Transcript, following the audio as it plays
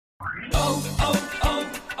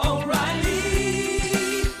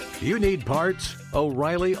O'Reilly. You need parts?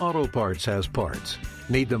 O'Reilly Auto Parts has parts.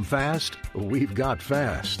 Need them fast? We've got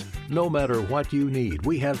fast. No matter what you need,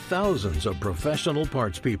 we have thousands of professional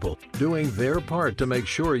parts people doing their part to make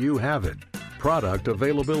sure you have it. Product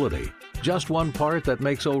availability. Just one part that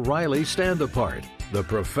makes O'Reilly stand apart. The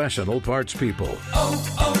professional parts people.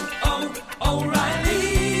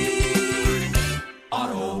 O'Reilly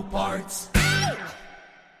Auto Parts.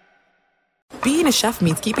 Being a chef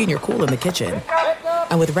means keeping your cool in the kitchen.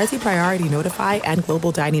 And with Resi Priority Notify and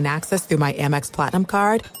Global Dining Access through my Amex Platinum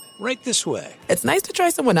card, right this way. It's nice to try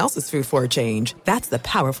someone else's food for a change. That's the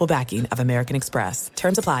powerful backing of American Express.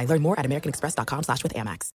 Terms apply. Learn more at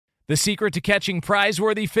americanexpress.com/withAmex. The secret to catching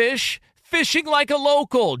prize-worthy fish? Fishing like a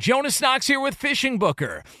local. Jonas Knox here with Fishing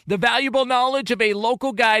Booker. The valuable knowledge of a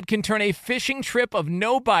local guide can turn a fishing trip of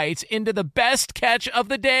no bites into the best catch of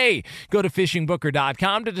the day. Go to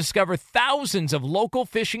fishingbooker.com to discover thousands of local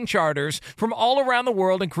fishing charters from all around the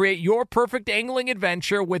world and create your perfect angling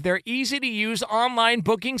adventure with their easy-to-use online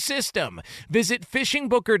booking system. Visit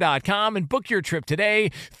fishingbooker.com and book your trip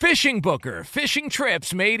today. Fishing Booker. Fishing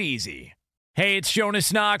trips made easy. Hey, it's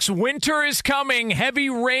Jonas Knox. Winter is coming. Heavy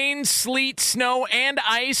rain, sleet, snow, and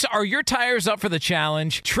ice. Are your tires up for the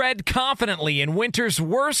challenge? Tread confidently in winter's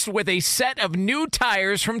worst with a set of new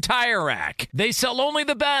tires from Tire Rack. They sell only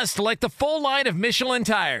the best, like the full line of Michelin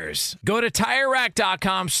tires. Go to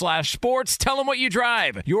TireRack.com/sports. Tell them what you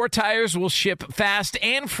drive. Your tires will ship fast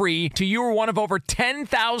and free to you or one of over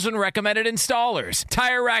 10,000 recommended installers.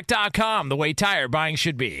 TireRack.com, the way tire buying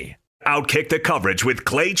should be. Outkick the coverage with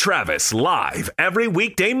Clay Travis live every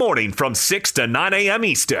weekday morning from 6 to 9 a.m.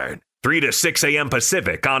 Eastern, 3 to 6 a.m.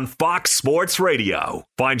 Pacific on Fox Sports Radio.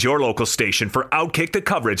 Find your local station for Outkick the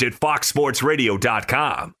coverage at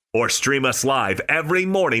foxsportsradio.com or stream us live every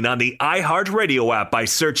morning on the iHeartRadio app by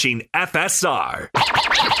searching FSR. Now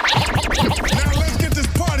let's get this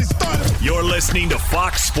party started. You're listening to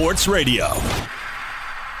Fox Sports Radio.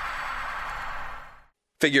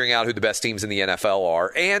 Figuring out who the best teams in the NFL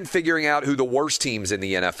are and figuring out who the worst teams in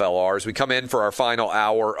the NFL are as we come in for our final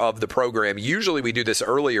hour of the program. Usually we do this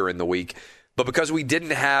earlier in the week, but because we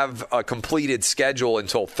didn't have a completed schedule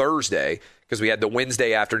until Thursday, because we had the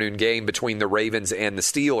Wednesday afternoon game between the Ravens and the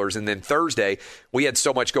Steelers, and then Thursday we had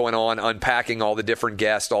so much going on, unpacking all the different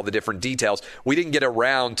guests, all the different details, we didn't get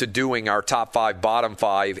around to doing our top 5, bottom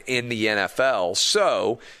 5 in the NFL.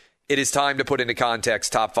 So it is time to put into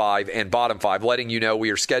context top 5 and bottom 5, letting you know we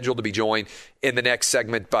are scheduled to be joined in the next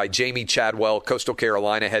segment by Jamie Chadwell, Coastal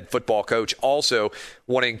Carolina head football coach. Also,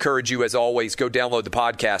 want to encourage you, as always, go download the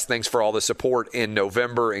podcast. Thanks for all the support in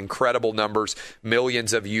November. Incredible numbers,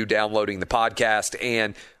 millions of you downloading the podcast,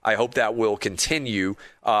 and I hope that will continue.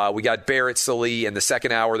 We got Barrett Sallee in the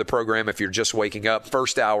second hour of the program if you're just waking up.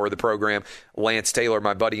 First hour of the program, Lance Taylor,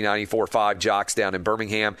 my buddy, 94.5 Jocks down in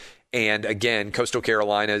Birmingham. And again, Coastal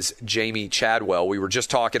Carolina's Jamie Chadwell. We were just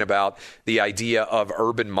talking about the idea of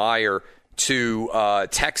Urban Meyer to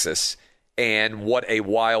Texas and what a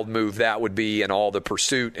wild move that would be and all the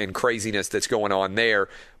pursuit and craziness that's going on there.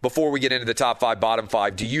 Before we get into the top 5, bottom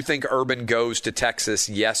 5, do you think Urban goes to Texas,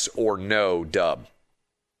 yes or no, Dub?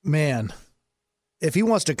 Man, if he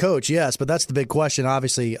wants to coach, yes, but that's the big question,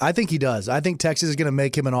 obviously. I think he does. I think Texas is going to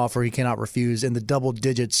make him an offer he cannot refuse in the double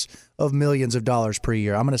digits of millions of dollars per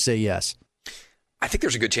year. I'm going to say yes. I think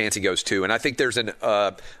there's a good chance he goes too, and I think there's an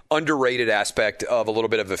underrated aspect of a little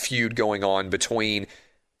bit of a feud going on between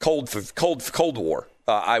Cold War,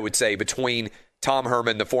 I would say, between Tom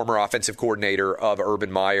Herman, the former offensive coordinator of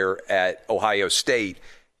Urban Meyer at Ohio State,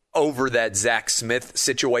 over that Zach Smith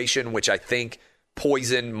situation, which I think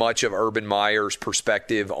poisoned much of Urban Meyer's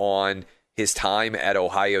perspective on his time at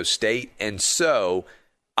Ohio State. And so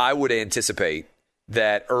I would anticipate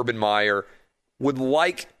that Urban Meyer would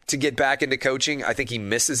like to get back into coaching. I think he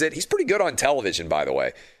misses it. He's pretty good on television, by the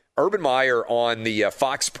way. Urban Meyer on the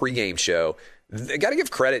Fox pregame show, they got to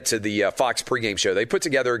give credit to the Fox pregame show. They put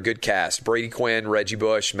together a good cast. Brady Quinn, Reggie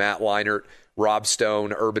Bush, Matt Leinart, Rob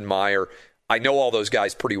Stone, Urban Meyer. I know all those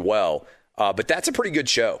guys pretty well. But that's a pretty good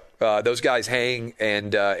show. Those guys hang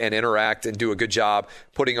and interact and do a good job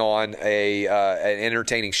putting on an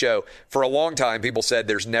entertaining show. For a long time, people said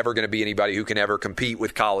there's never going to be anybody who can ever compete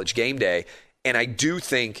with College Game Day. And I do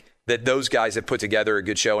think that those guys have put together a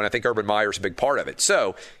good show, and I think Urban Meyer's a big part of it.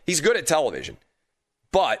 So he's good at television.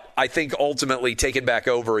 But I think ultimately taking back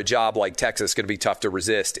over a job like Texas is going to be tough to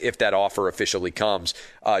resist if that offer officially comes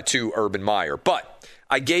to Urban Meyer. But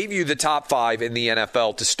I gave you the top 5 in the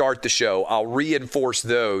NFL to start the show. I'll reinforce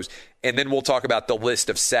those, and then we'll talk about the list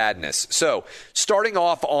of sadness. So starting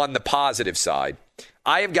off on the positive side,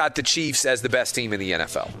 I have got the Chiefs as the best team in the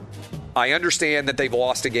NFL. I understand that they've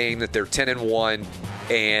lost a game, that they're 10-1,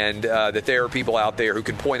 and that there are people out there who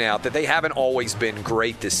can point out that they haven't always been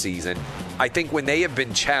great this season. I think when they have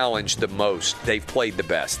been challenged the most, they've played the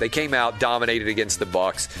best. They came out, dominated against the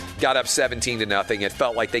Bucs, got up 17-0. It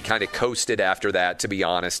felt like they kind of coasted after that, to be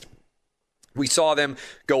honest. We saw them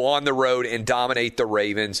go on the road and dominate the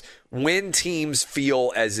Ravens. When teams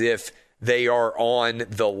feel as if they are on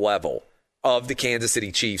the level of the Kansas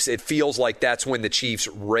City Chiefs, it feels like that's when the Chiefs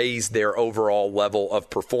raise their overall level of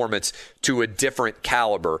performance to a different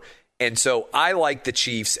caliber. And so I like the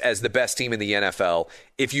Chiefs as the best team in the NFL.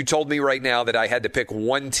 If you told me right now that I had to pick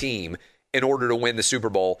one team in order to win the Super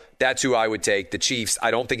Bowl, that's who I would take, the Chiefs. I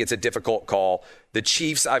don't think it's a difficult call. The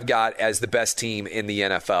Chiefs I've got as the best team in the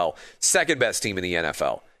NFL. Second best team in the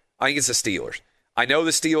NFL, I think it's the Steelers. I know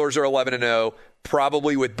the Steelers are 11-0.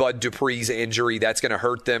 Probably with Bud Dupree's injury, that's going to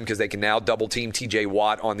hurt them because they can now double-team T.J.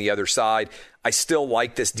 Watt on the other side. I still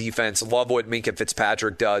like this defense. Love what Minkah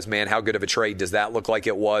Fitzpatrick does. Man, how good of a trade does that look like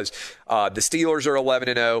it was? The Steelers are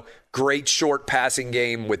 11-0. Great short passing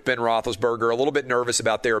game with Ben Roethlisberger. A little bit nervous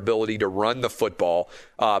about their ability to run the football,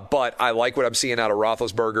 but I like what I'm seeing out of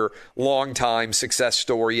Roethlisberger. Long-time success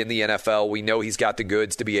story in the NFL. We know he's got the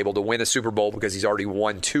goods to be able to win a Super Bowl because he's already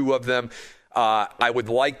won 2 of them. I would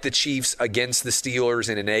like the Chiefs against the Steelers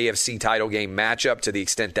in an AFC title game matchup to the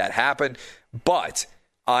extent that happened, but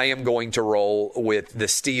I am going to roll with the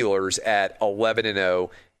Steelers at 11-0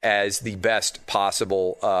 as the best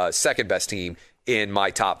possible second best team in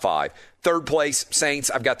my top 5. Third place,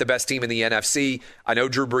 Saints. I've got the best team in the NFC. I know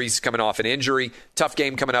Drew Brees is coming off an injury. Tough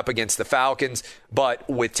game coming up against the Falcons. But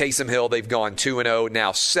with Taysom Hill, they've gone 2-0,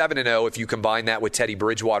 now 7-0 if you combine that with Teddy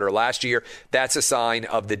Bridgewater last year. That's a sign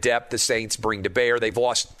of the depth the Saints bring to bear. They've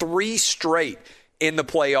lost 3 straight in the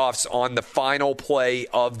playoffs on the final play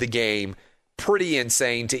of the game. Pretty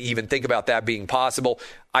insane to even think about that being possible.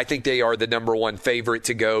 I think they are the number 1 favorite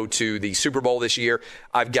to go to the Super Bowl this year.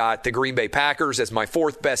 I've got the Green Bay Packers as my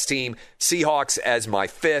 4th best team, Seahawks as my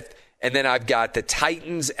 5th, and then I've got the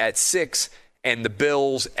Titans at 6 and the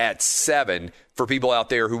Bills at 7 for people out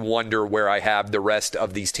there who wonder where I have the rest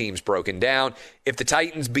of these teams broken down. If the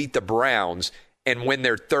Titans beat the Browns and win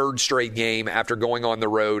their 3rd straight game after going on the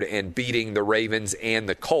road and beating the Ravens and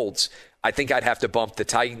the Colts, I think I'd have to bump the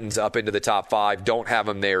Titans up into the top 5. Don't have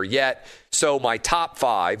them there yet. So my top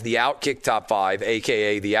 5, the Outkick top 5,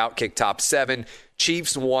 a.k.a. the Outkick top 7,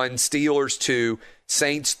 Chiefs 1, Steelers 2,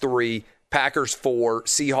 Saints 3, Packers 4,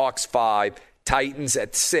 Seahawks 5, Titans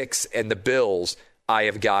at 6, and the Bills I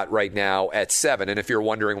have got right now at 7. And if you're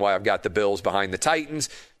wondering why I've got the Bills behind the Titans,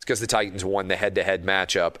 it's because the Titans won the head-to-head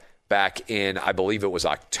matchup back in, I believe it was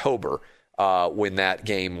October, when that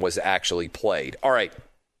game was actually played. All right.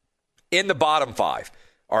 In the bottom 5,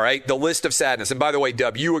 all right, the list of sadness. And by the way,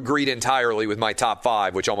 Dub, you agreed entirely with my top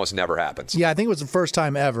 5, which almost never happens. Yeah, I think it was the first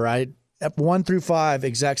time ever. 1 through 5,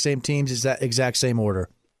 exact same teams, exact same order.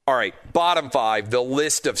 All right, bottom 5, the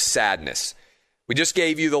list of sadness. We just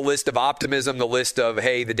gave you the list of optimism, the list of,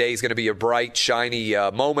 hey, the day is going to be a bright, shiny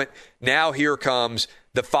moment. Now here comes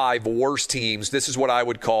the 5 worst teams. This is what I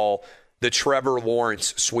would call the Trevor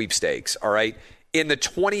Lawrence sweepstakes, all right? In the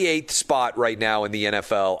 28th spot right now in the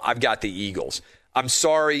NFL, I've got the Eagles. I'm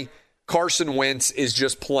sorry, Carson Wentz is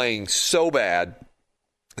just playing so bad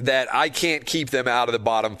that I can't keep them out of the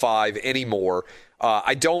bottom 5 anymore.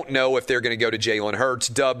 I don't know if they're going to go to Jalen Hurts.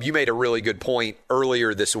 Dub, you made a really good point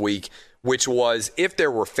earlier this week, which was if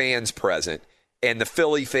there were fans present and the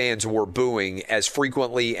Philly fans were booing as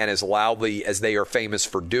frequently and as loudly as they are famous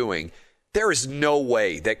for doing, there is no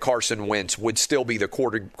way that Carson Wentz would still be the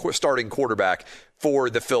starting quarterback for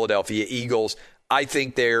the Philadelphia Eagles. I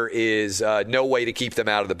think there is no way to keep them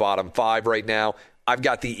out of the bottom 5 right now. I've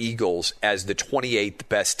got the Eagles as the 28th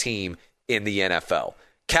best team in the NFL.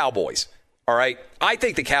 Cowboys, all right? I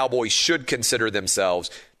think the Cowboys should consider themselves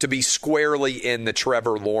to be squarely in the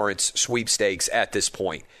Trevor Lawrence sweepstakes at this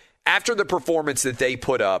point. After the performance that they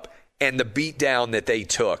put up and the beatdown that they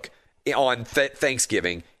took on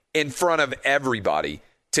Thanksgiving, in front of everybody,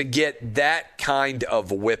 to get that kind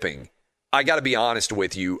of whipping, I got to be honest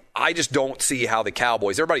with you, I just don't see how the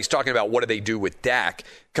Cowboys, everybody's talking about what do they do with Dak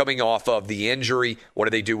coming off of the injury, what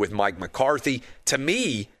do they do with Mike McCarthy. To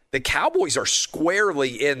me, the Cowboys are squarely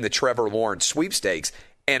in the Trevor Lawrence sweepstakes,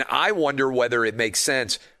 and I wonder whether it makes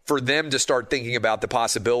sense for them to start thinking about the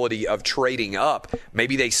possibility of trading up.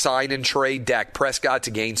 Maybe they sign and trade Dak Prescott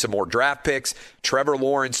to gain some more draft picks, Trevor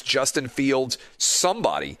Lawrence, Justin Fields,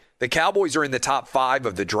 somebody. The Cowboys are in the top 5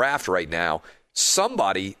 of the draft right now.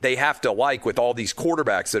 Somebody they have to like with all these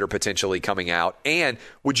quarterbacks that are potentially coming out. And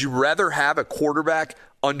would you rather have a quarterback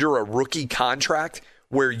under a rookie contract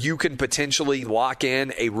where you can potentially lock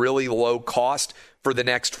in a really low cost for the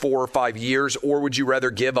next 4 or 5 years? Or would you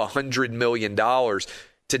rather give $100 million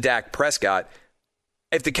to Dak Prescott?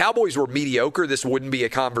 If the Cowboys were mediocre, this wouldn't be a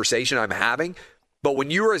conversation I'm having. But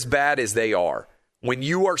when you're as bad as they are, when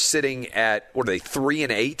you are sitting at,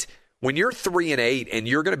 3-8? When you're 3-8 and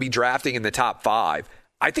you're going to be drafting in the top 5,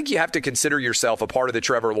 I think you have to consider yourself a part of the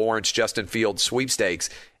Trevor Lawrence, Justin Fields sweepstakes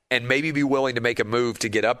and maybe be willing to make a move to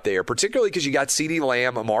get up there, particularly because you got CeeDee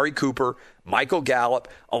Lamb, Amari Cooper, Michael Gallup,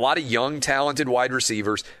 a lot of young, talented wide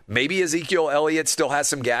receivers. Maybe Ezekiel Elliott still has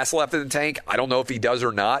some gas left in the tank. I don't know if he does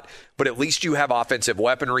or not, but at least you have offensive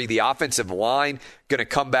weaponry. The offensive line going to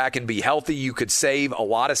come back and be healthy. You could save a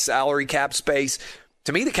lot of salary cap space.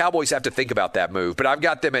 To me, the Cowboys have to think about that move, but I've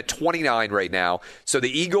got them at 29 right now. So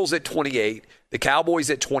the Eagles at 28, the Cowboys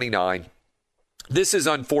at 29. This is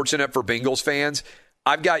unfortunate for Bengals fans.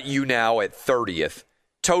 I've got you now at 30th.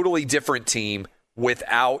 Totally different team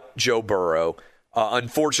without Joe Burrow.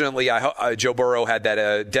 Unfortunately, Joe Burrow had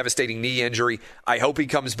that devastating knee injury. I hope he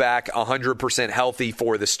comes back 100% healthy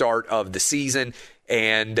for the start of the season.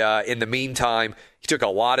 And in the meantime, he took a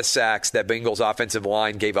lot of sacks. That Bengals offensive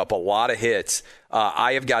line gave up a lot of hits.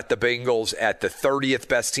 I have got the Bengals at the 30th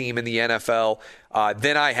best team in the NFL.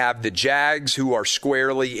 Then I have the Jags, who are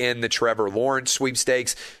squarely in the Trevor Lawrence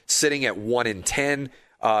sweepstakes, sitting at 1-10.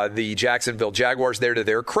 The Jacksonville Jaguars, there to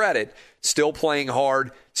their credit, still playing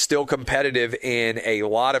hard, still competitive in a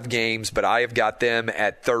lot of games, but I have got them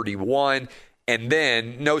at 31. And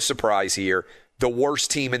then, no surprise here, the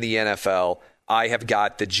worst team in the NFL, I have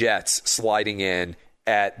got the Jets sliding in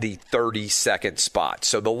at the 32nd spot.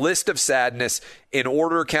 So the list of sadness in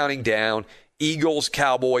order counting down: Eagles,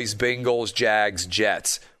 Cowboys, Bengals, Jags,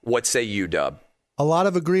 Jets. What say you, Dub? A lot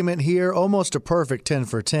of agreement here, almost a perfect 10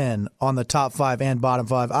 for 10 on the top 5 and bottom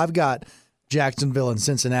 5. I've got Jacksonville and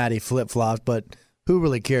Cincinnati flip-flops, but who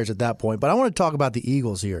really cares at that point? But I want to talk about the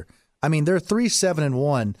Eagles here. I mean, they're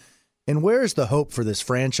 3-7-1, and where's the hope for this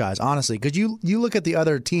franchise, honestly? Because you look at the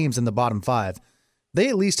other teams in the bottom 5, they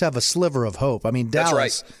at least have a sliver of hope. I mean,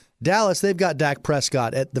 Dallas. That's right. Dallas, they've got Dak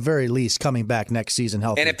Prescott at the very least coming back next season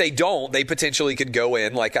healthy. And if they don't, they potentially could go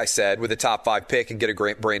in, like I said, with a top 5 pick and get a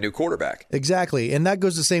great brand new quarterback. Exactly. And that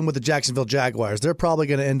goes the same with the Jacksonville Jaguars. They're probably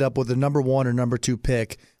going to end up with the number 1 or number 2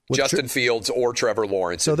 pick. With Justin Fields or Trevor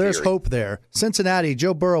Lawrence. So there's hope there. Cincinnati,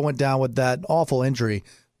 Joe Burrow went down with that awful injury.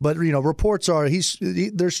 But, reports are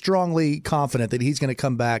they're strongly confident that he's going to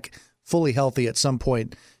come back fully healthy at some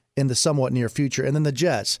point in the somewhat near future. And then the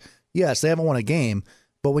Jets, yes, they haven't won a game.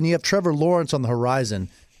 But when you have Trevor Lawrence on the horizon,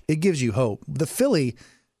 it gives you hope. The Philly,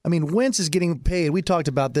 I mean, Wentz is getting paid. We talked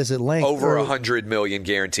about this at length. Over $100 million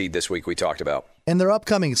guaranteed this week we talked about. And their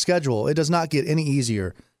upcoming schedule, it does not get any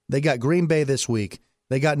easier. They got Green Bay this week.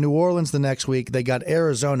 They got New Orleans the next week. They got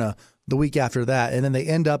Arizona the week after that. And then they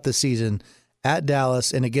end up the season at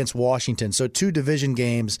Dallas and against Washington. So 2 division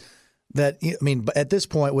games that, I mean, at this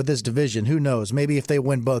point with this division, who knows? Maybe if they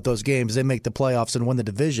win both those games, they make the playoffs and win the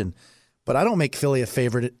division. But I don't make Philly a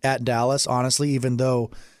favorite at Dallas, honestly, even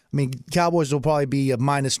though, I mean, Cowboys will probably be a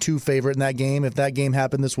 -2 favorite in that game if that game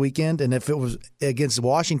happened this weekend. And if it was against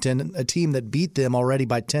Washington, a team that beat them already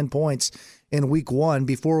by 10 points in week 1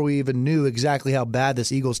 before we even knew exactly how bad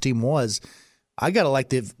this Eagles team was, I got to like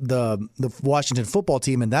the Washington football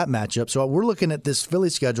team in that matchup. So we're looking at this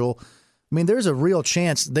Philly schedule. I mean, there's a real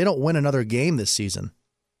chance they don't win another game this season.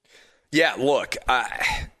 Yeah, look,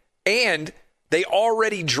 and they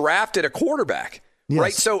already drafted a quarterback, yes.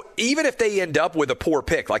 Right? So even if they end up with a poor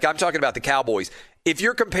pick, like I'm talking about the Cowboys, if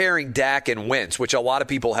you're comparing Dak and Wentz, which a lot of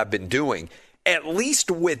people have been doing, at least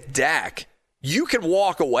with Dak, you can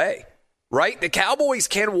walk away, right? The Cowboys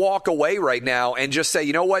can walk away right now and just say,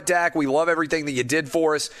 you know what, Dak, we love everything that you did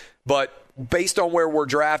for us, but based on where we're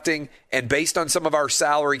drafting and based on some of our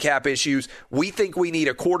salary cap issues, we think we need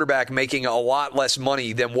a quarterback making a lot less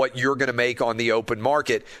money than what you're going to make on the open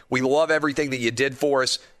market. We love everything that you did for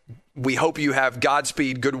us. We hope you have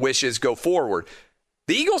Godspeed, good wishes, go forward.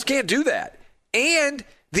 The Eagles can't do that. And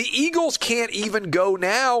the Eagles can't even go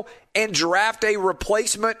now and draft a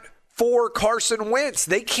replacement for Carson Wentz.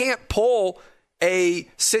 They can't pull a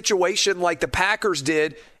situation like the Packers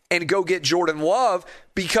did and go get Jordan Love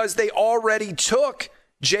because they already took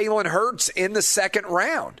Jalen Hurts in the 2nd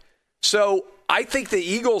round. So I think the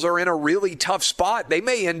Eagles are in a really tough spot. They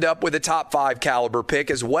may end up with a top 5 caliber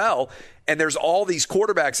pick as well. And there's all these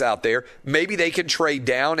quarterbacks out there. Maybe they can trade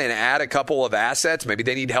down and add a couple of assets. Maybe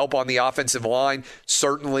they need help on the offensive line.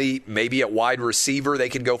 Certainly, maybe at wide receiver, they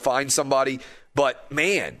can go find somebody. But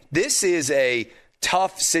man, this is a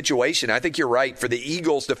tough situation. I think you're right for the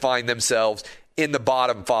Eagles to find themselves in the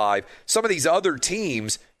bottom 5. Some of these other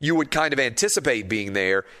teams you would kind of anticipate being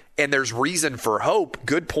there, and there's reason for hope.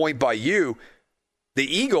 Good point by you. The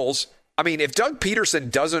Eagles, I mean, if Doug Peterson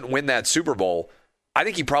doesn't win that Super Bowl, I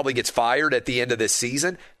think he probably gets fired at the end of this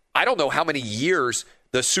season. I don't know how many years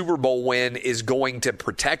the Super Bowl win is going to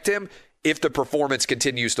protect him if the performance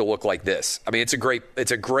continues to look like this. I mean, it's a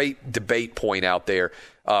great debate point out there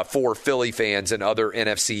for Philly fans and other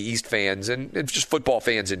NFC East fans and just football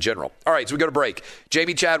fans in general. All right, so we go to break.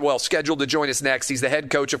 Jamie Chadwell scheduled to join us next. He's the head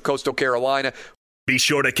coach of Coastal Carolina. Be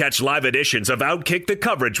sure to catch live editions of Outkick the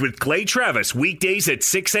Coverage with Clay Travis weekdays at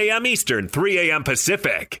 6 a.m. Eastern, 3 a.m.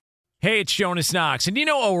 Pacific. Hey, it's Jonas Knox, and you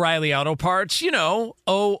know O'Reilly Auto Parts, you know,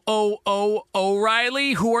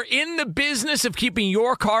 O'Reilly, who are in the business of keeping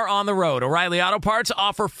your car on the road. O'Reilly Auto Parts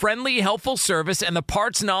offer friendly, helpful service and the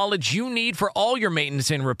parts knowledge you need for all your maintenance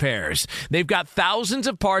and repairs. They've got thousands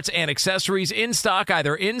of parts and accessories in stock,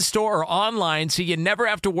 either in-store or online, so you never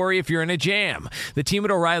have to worry if you're in a jam. The team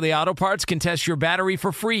at O'Reilly Auto Parts can test your battery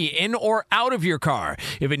for free, in or out of your car.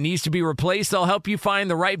 If it needs to be replaced, they'll help you find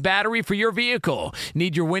the right battery for your vehicle.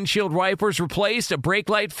 Need your windshield wipers replaced, a brake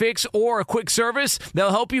light fix, or a quick service?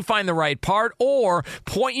 They'll help you find the right part or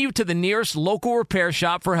point you to the nearest local repair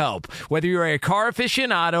shop for help. Whether you're a car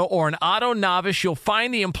aficionado or an auto novice, you'll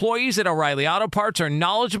find the employees at O'Reilly Auto Parts are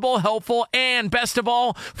knowledgeable, helpful, and best of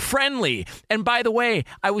all, friendly. And by the way,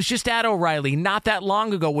 I was just at O'Reilly not that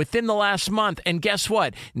long ago, within the last month, and guess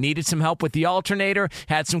what? Needed some help with the alternator,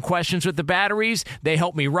 had some questions with the batteries. They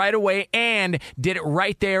helped me right away and did it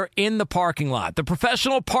right there in the parking lot. The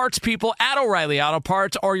professional parts people at O'Reilly Auto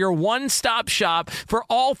Parts are your one-stop shop for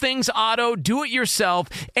all things auto, do-it-yourself,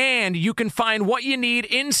 and you can find what you need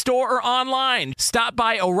in-store or online. Stop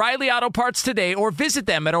by O'Reilly Auto Parts today or visit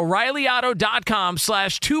them at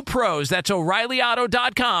O'ReillyAuto.com/2pros. That's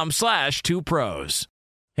O'ReillyAuto.com/2pros.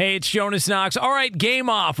 Hey, it's Jonas Knox. All right, game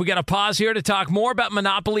off. We got to pause here to talk more about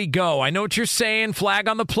Monopoly Go. I know what you're saying, flag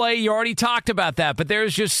on the play. You already talked about that, but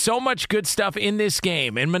there's just so much good stuff in this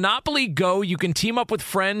game. In Monopoly Go, you can team up with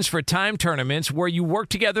friends for time tournaments where you work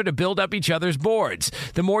together to build up each other's boards.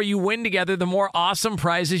 The more you win together, the more awesome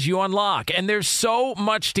prizes you unlock. And there's so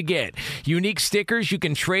much to get. Unique stickers you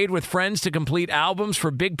can trade with friends to complete albums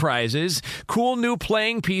for big prizes. Cool new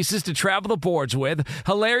playing pieces to travel the boards with.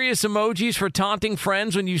 Hilarious emojis for taunting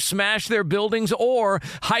friends when you smash their buildings or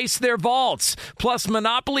heist their vaults. Plus,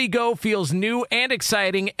 Monopoly Go feels new and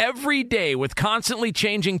exciting every day with constantly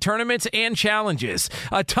changing tournaments and challenges.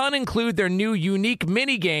 A ton include their new unique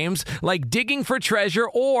mini games like digging for treasure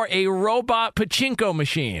or a robot pachinko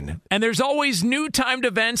machine. And there's always new timed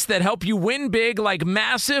events that help you win big, like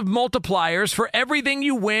massive multipliers for everything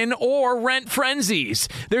you win or rent frenzies.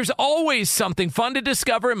 There's always something fun to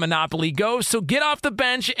discover in Monopoly Go, so get off the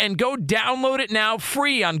bench and go download it now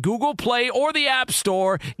free on Google Play or the App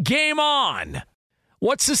Store. Game on!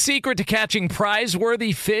 What's the secret to catching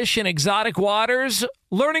prize-worthy fish in exotic waters?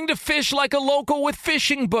 Learning to fish like a local with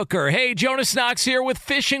Fishing Booker. Hey, Jonas Knox here with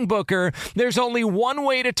Fishing Booker. There's only one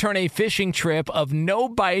way to turn a fishing trip of no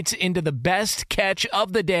bites into the best catch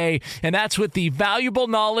of the day, and that's with the valuable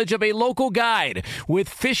knowledge of a local guide. With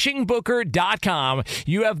FishingBooker.com,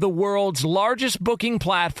 you have the world's largest booking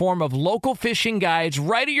platform of local fishing guides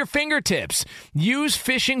right at your fingertips. Use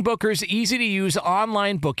Fishing Booker's easy-to-use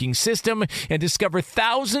online booking system and discover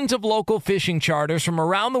thousands of local fishing charters from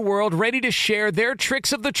around the world ready to share their tricks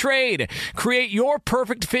of the trade. Create your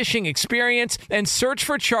perfect fishing experience and search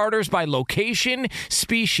for charters by location,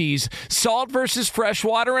 species, salt versus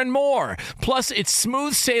freshwater, and more. Plus, it's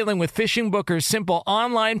smooth sailing with Fishing Booker's simple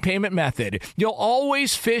online payment method. You'll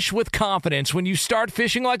always fish with confidence when you start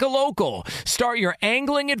fishing like a local. Start your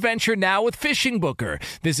angling adventure now with Fishing Booker.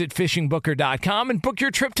 Visit FishingBooker.com and book your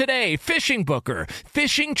trip today. Fishing Booker.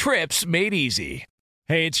 Fishing trips made easy.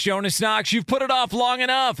 Hey, it's Jonas Knox. You've put it off long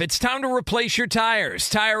enough. It's time to replace your tires.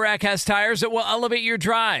 Tire Rack has tires that will elevate your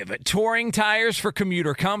drive. Touring tires for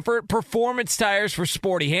commuter comfort, performance tires for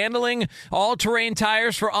sporty handling, all-terrain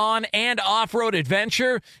tires for on- and off-road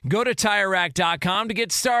adventure. Go to TireRack.com to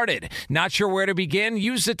get started. Not sure where to begin?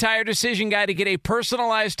 Use the Tire Decision Guide to get a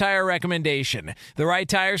personalized tire recommendation. The right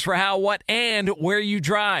tires for how, what, and where you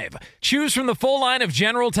drive. Choose from the full line of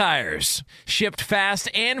General Tires. Shipped fast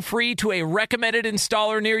and free to a recommended installer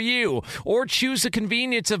installer near you, or choose the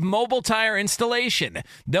convenience of mobile tire installation.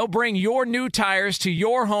 They'll bring your new tires to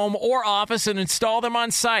your home or office and install them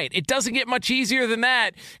on site. It doesn't get much easier than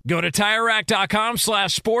that. Go to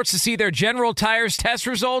TireRack.com/sports to see their General Tires test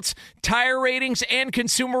results, tire ratings, and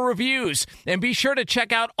consumer reviews. And be sure to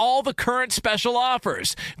check out all the current special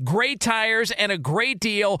offers. Great tires and a great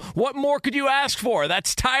deal. What more could you ask for?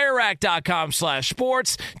 That's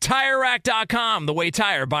TireRack.com/sports. TireRack.com, the way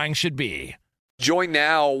tire buying should be. Join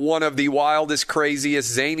now, one of the wildest,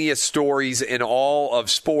 craziest, zaniest stories in all of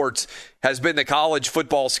sports has been the college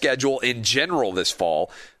football schedule in general this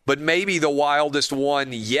fall, but maybe the wildest one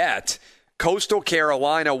yet. Coastal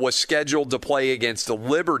Carolina was scheduled to play against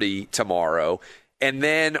Liberty tomorrow, and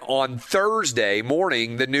then on Thursday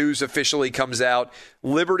morning, the news officially comes out,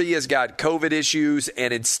 Liberty has got COVID issues,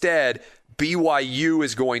 and instead, BYU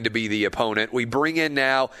is going to be the opponent. We bring in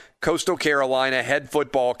now Coastal Carolina head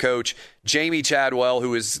football coach Jamie Chadwell,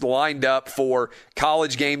 who is lined up for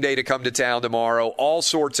College Game Day to come to town tomorrow. All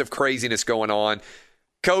sorts of craziness going on.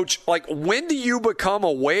 Coach, when do you become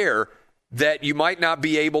aware that you might not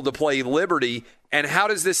be able to play Liberty, and how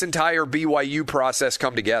does this entire BYU process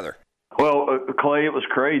come together? Well, Clay, it was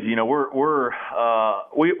crazy. We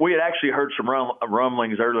had actually heard some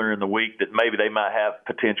rumblings earlier in the week that maybe they might have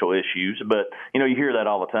potential issues, but you hear that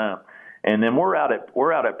all the time. And then we're out at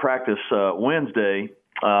practice Wednesday,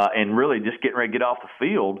 and really just getting ready to get off the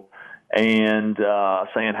field, and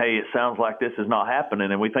saying, "Hey, it sounds like this is not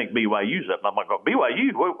happening," and we think BYU's up. And I'm like,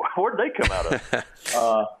 "BYU? Where'd they come out of?"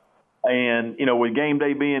 And, with game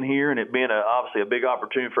day being here and it being obviously a big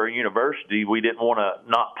opportunity for a university, we didn't want to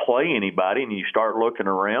not play anybody. And you start looking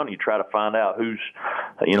around, you try to find out who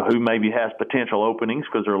maybe has potential openings,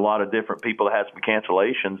 because there are a lot of different people that have some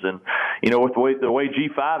cancellations. And, with the way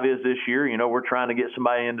G5 is this year, we're trying to get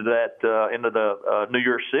somebody into the New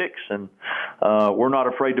Year's Six. And we're not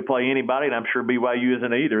afraid to play anybody, and I'm sure BYU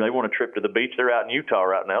isn't either. They want a trip to the beach. They're out in Utah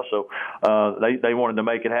right now. So they wanted to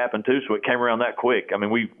make it happen too. So it came around that quick. I mean,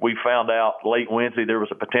 we found out late Wednesday there was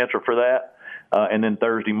a potential for that, and then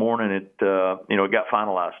Thursday morning it got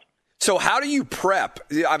finalized. So how do you prep?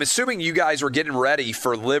 I'm assuming you guys were getting ready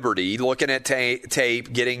for Liberty, looking at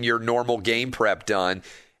tape, getting your normal game prep done,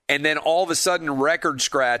 and then all of a sudden, record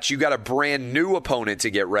scratch, you got a brand new opponent to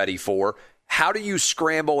get ready for. How do you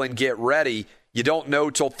scramble and get ready? You don't know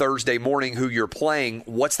till Thursday morning who you're playing.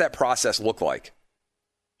 What's that process look like?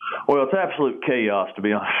 Well, it's absolute chaos, to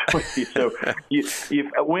be honest with you. So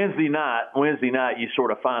Wednesday night, you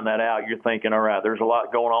sort of find that out. You're thinking, all right, there's a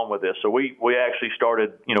lot going on with this. So we actually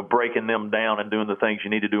started, breaking them down and doing the things you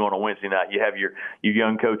need to do on a Wednesday night. You have your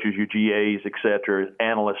young coaches, your GAs, et cetera,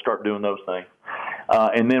 analysts start doing those things.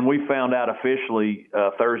 And then we found out officially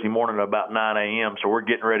Thursday morning at about 9 a.m. So we're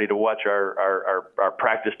getting ready to watch our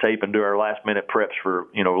practice tape and do our last-minute preps for,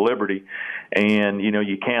 Liberty. And,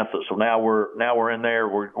 you cancel it. So now we're in there.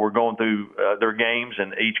 We're going through their games,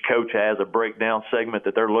 and each coach has a breakdown segment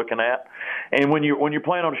that they're looking at. And when you're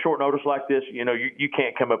playing on a short notice like this, you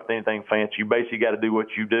can't come up with anything fancy. You basically got to do what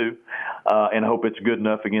you do and hope it's good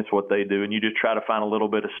enough against what they do. And you just try to find a little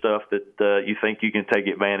bit of stuff that you think you can take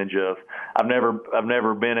advantage of. I've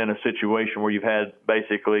never been in a situation where you've had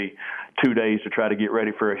basically 2 days to try to get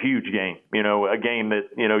ready for a huge game, a game that,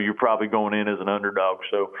 you're probably going in as an underdog.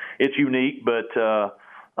 So it's unique, but,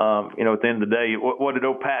 at the end of the day, what did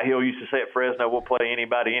old Pat Hill used to say at Fresno? We'll play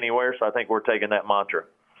anybody anywhere. So I think we're taking that mantra.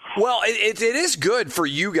 Well, it is good for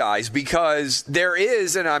you guys because there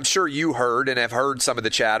is, and I'm sure you heard and have heard some of the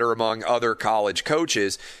chatter among other college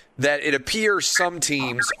coaches, that it appears some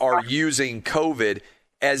teams are using COVID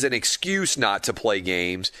as an excuse not to play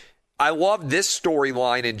games. I love this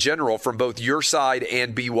storyline in general from both your side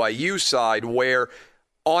and BYU's side, where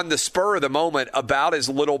on the spur of the moment, about as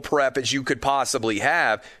little prep as you could possibly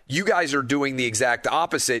have, you guys are doing the exact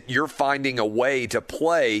opposite. You're finding a way to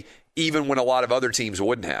play even when a lot of other teams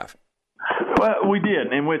wouldn't have. Well, we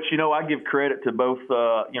did, in which, I give credit to both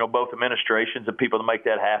administrations and people to make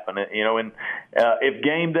that happen. And if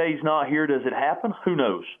game day's not here, does it happen? Who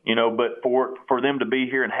knows? But for them to be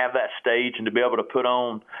here and have that stage and to be able to put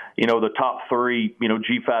on, the top three,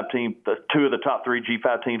 G5 team, two of the top three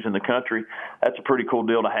G5 teams in the country, that's a pretty cool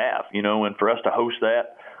deal to have, and for us to host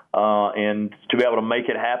that. And to be able to make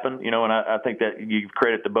it happen, and I think that you give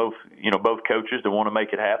credit to both coaches to want to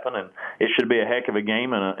make it happen, and it should be a heck of a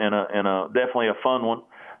game and a definitely a fun one.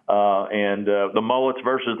 And the Mullets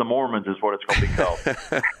versus the Mormons is what it's going to be called.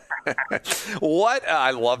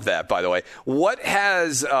 I love that, by the way. What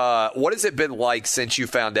has it been like since you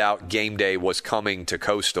found out game day was coming to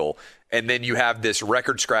Coastal? And then you have this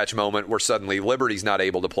record scratch moment where suddenly Liberty's not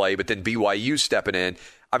able to play, but then BYU stepping in.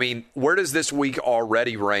 I mean, where does this week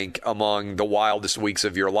already rank among the wildest weeks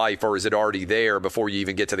of your life, or is it already there before you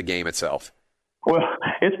even get to the game itself? Well,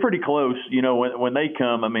 it's pretty close. When they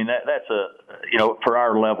come, I mean, that's for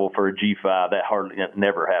our level for a G5, that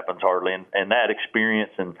never happens hardly. And that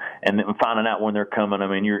experience and then finding out when they're coming, I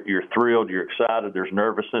mean, you're thrilled, you're excited, there's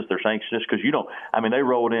nervousness, there's anxiousness because they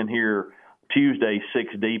rolled in here Tuesday 6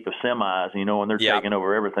 deep of semis, and they're taking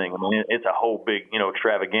over everything. I mean, it's a whole big,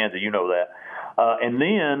 extravaganza, that. And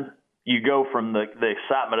then you go from the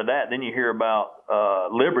excitement of that, then you hear about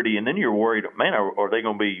Liberty, and then you're worried, man, are they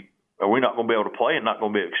going to be? Are we not going to be able to play and not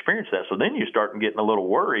going to be able to experience that? So then you start getting a little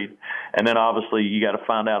worried, and then obviously you got to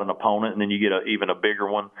find out an opponent, and then you get even a bigger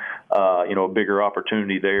one, a bigger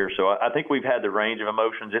opportunity there. So I think we've had the range of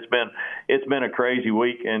emotions. It's been a crazy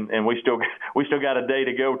week, and we still got a day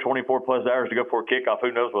to go, 24 plus hours to go before kickoff.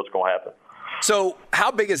 Who knows what's going to happen? So how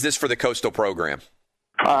big is this for the Coastal program?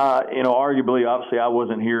 Arguably, obviously, I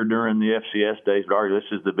wasn't here during the FCS days, but arguably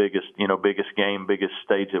this is the biggest game, biggest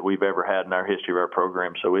stage that we've ever had in our history of our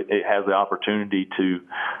program. So it has the opportunity to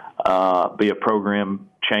be a program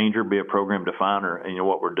changer, be a program definer, and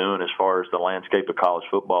what we're doing as far as the landscape of college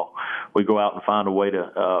football. We go out and find a way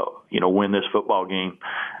to, win this football game.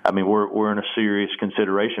 I mean, we're in a serious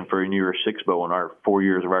consideration for a New Year's Six Bowl in our 4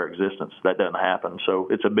 years of our existence. That doesn't happen. So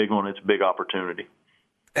it's a big one. It's a big opportunity.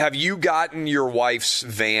 Have you gotten your wife's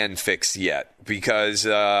van fixed yet? Because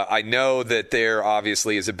I know that there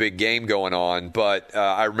obviously is a big game going on, but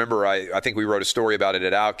I remember I think we wrote a story about it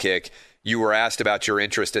at Outkick. You were asked about your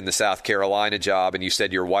interest in the South Carolina job, and you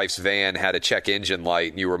said your wife's van had a check engine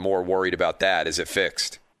light, and you were more worried about that. Is it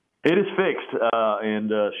fixed? It is fixed,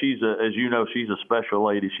 and she's as you know, she's a special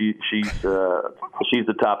lady. She's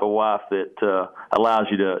the type of wife that allows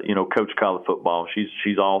you to coach college football.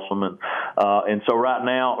 She's awesome, and so right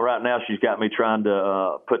now she's got me trying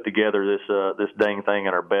to put together this dang thing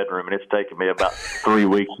in her bedroom, and it's taken me about 3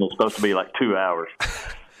 weeks, and it's supposed to be like 2 hours.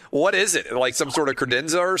 What is it? Like some sort of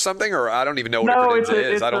credenza or something? Or I don't even know what a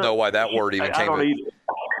credenza is. I don't know why that word even came up.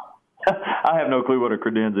 I have no clue what a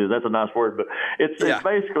credenza is. That's a nice word, but it's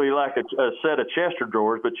basically like a set of Chester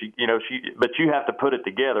drawers. But you have to put it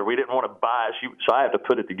together. We didn't want to buy it, so I have to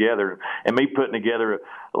put it together. And me putting together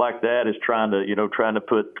like that is trying to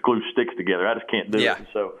put glue sticks together. I just can't do it.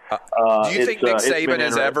 So, do you think Nick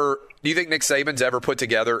Saban's ever put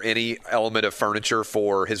together any element of furniture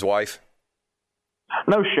for his wife?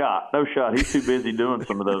 No shot. He's too busy doing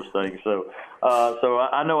some of those things. So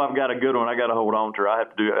I know I've got a good one. I got to hold on to her.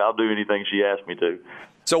 I'll do anything she asks me to.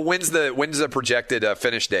 So when's the projected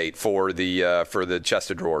finish date for the chest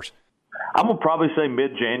of drawers? I'm gonna probably say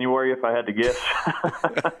mid-January if I had to guess.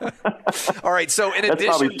 All right. So in that's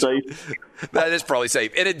addition, probably safe. That is probably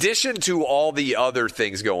safe. In addition to all the other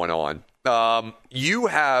things going on, you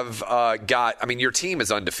have your team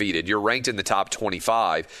is undefeated. You're ranked in the top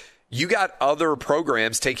 25. You got other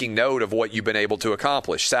programs taking note of what you've been able to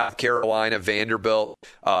accomplish. South Carolina, Vanderbilt,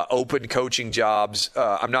 open coaching jobs.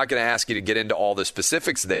 I'm not going to ask you to get into all the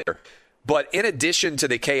specifics there. But in addition to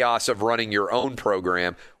the chaos of running your own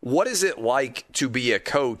program, what is it like to be a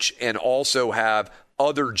coach and also have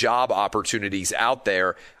other job opportunities out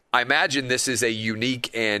there? I imagine this is a unique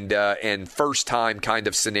and first-time kind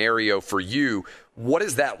of scenario for you. What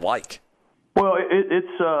is that like? Well,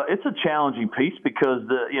 it's a challenging piece because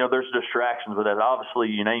there's distractions with that. Obviously,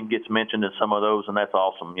 your name gets mentioned in some of those, and that's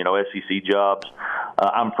awesome. SEC jobs.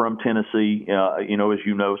 I'm from Tennessee, as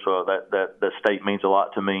you know, so that state means a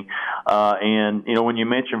lot to me. And when you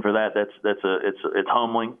mention for that, it's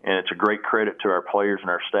humbling, and it's a great credit to our players and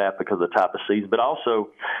our staff because of the type of season. But also,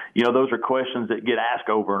 those are questions that get asked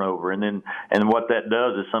over and over, and what that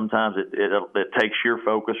does is sometimes it takes your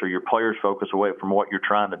focus or your players' focus away from what you're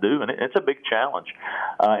trying to do, and it's a big challenge.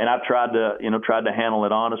 And I've tried to handle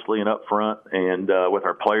it honestly and upfront, and with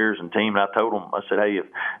our players and team. And I told them, I said, hey,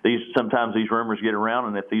 if sometimes these rumors get around,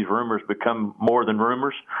 and if these rumors become more than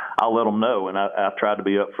rumors, I'll let them know. And I've tried to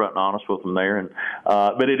be upfront and honest with them there. And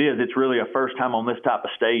but it's really a first time on this type of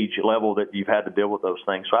stage level that you've had to deal with those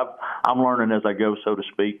things. So I'm learning as I go, so to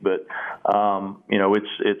speak. But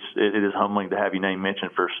it is humbling to have your name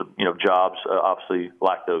mentioned for some jobs, obviously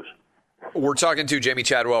like those. We're talking to Jamie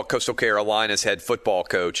Chadwell, Coastal Carolina's head football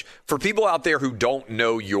coach. For people out there who don't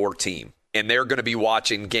know your team, and they're going to be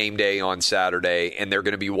watching game day on Saturday, and they're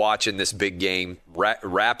going to be watching this big game,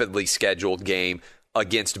 rapidly scheduled game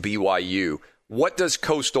against BYU, what does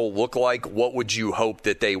Coastal look like? What would you hope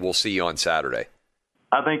that they will see on Saturday?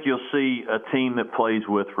 I think you'll see a team that plays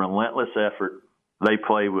with relentless effort. They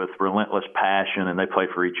play with relentless passion, and they play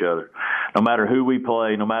for each other. no matter who we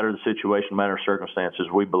play, no matter the situation, no matter the circumstances,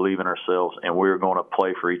 we believe in ourselves, and we're going to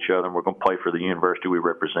play for each other, and we're going to play for the university we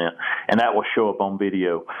represent, and that will show up on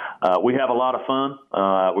video. We have a lot of fun.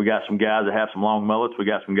 We got some guys that have some long mullets. We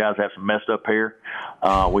got some guys that have some messed up hair.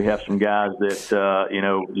 We have some guys that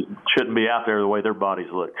shouldn't be out there the way their bodies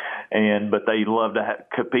look, but they love to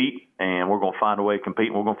compete, and we're going to find a way to compete,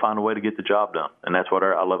 and we're going to find a way to get the job done, and that's what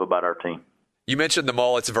I love about our team. You mentioned the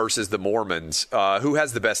Mullets versus the Mormons. Who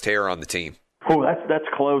has the best hair on the team? Oh, that's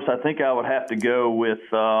close. I think I would have to go with.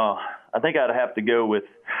 I'd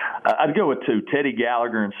go with two: Teddy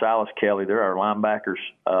Gallagher and Silas Kelly. They're our linebackers,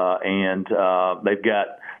 and they've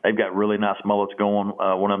got really nice mullets going.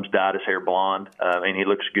 One of them's dyed his hair blonde, and he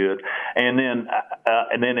looks good. And then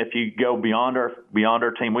if you go beyond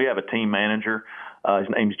our team, we have a team manager. His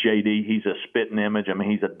name's JD. He's a spitting image. I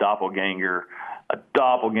mean, he's a doppelganger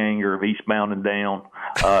of Eastbound and Down.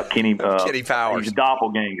 Kenny Powers. He's a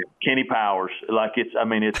doppelganger. Kenny Powers. He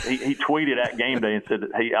tweeted at game day and said,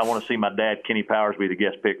 "Hey, I want to see my dad, Kenny Powers, be the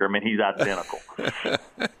guest picker." I mean, he's identical.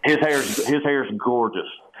 His hair's gorgeous.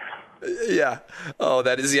 Yeah. Oh,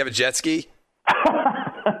 does he have a jet ski?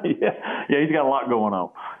 Yeah, he's got a lot going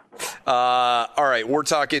on. All right, we're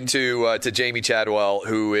talking to Jamey Chadwell,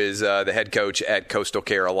 who is the head coach at Coastal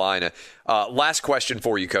Carolina. Last question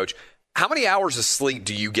for you, Coach. How many hours of sleep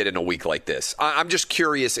do you get in a week like this? I'm just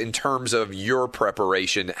curious in terms of your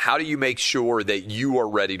preparation. How do you make sure that you are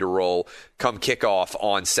ready to roll come kickoff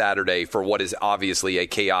on Saturday for what is obviously a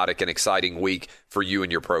chaotic and exciting week for you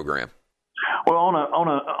and your program? Well,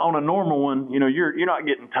 on a normal one, you're not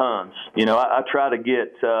getting tons. I try to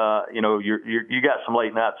get, you got some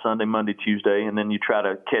late night Sunday, Monday, Tuesday, and then you try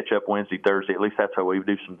to catch up Wednesday, Thursday. At least that's how we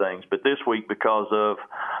do some things. But this week, because of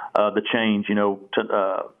the change,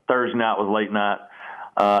 Thursday night was late night.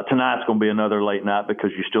 Tonight's going to be another late night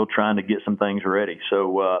because you're still trying to get some things ready.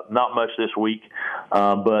 So not much this week,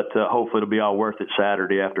 but hopefully it'll be all worth it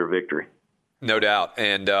Saturday after a victory. No doubt,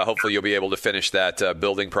 and hopefully you'll be able to finish that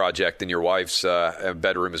building project in your wife's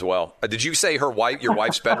bedroom as well. Did you say your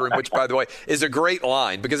wife's bedroom, which, by the way, is a great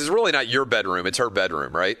line because it's really not your bedroom, it's her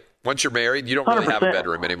bedroom, right? Once you're married, you don't really 100%. Have a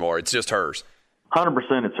bedroom anymore. It's just hers.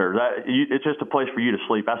 100% it's hers. It's just a place for you to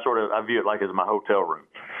sleep. I view it like as my hotel room.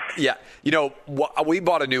 Yeah. We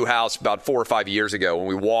bought a new house about 4 or 5 years ago when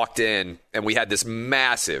we walked in, and we had this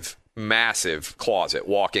massive closet,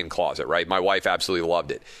 walk-in closet, right? My wife absolutely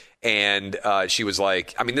loved it. And she was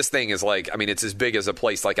like, this thing is like, it's as big as a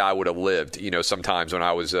place like I would have lived, sometimes when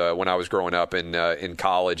I was growing up in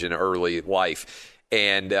college and early life.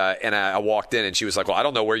 And I walked in and she was like, well, I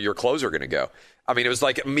don't know where your clothes are going to go. It was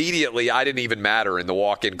like immediately I didn't even matter in the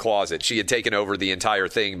walk-in closet. She had taken over the entire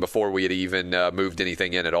thing before we had even moved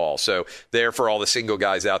anything in at all. So there for all the single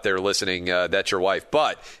guys out there listening, that's your wife.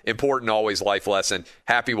 But important always life lesson.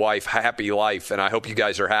 Happy wife, happy life. And I hope you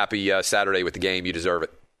guys are happy Saturday with the game. You deserve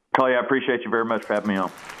it. Clay, I appreciate you very much for having me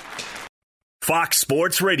on. Fox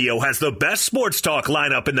Sports Radio has the best sports talk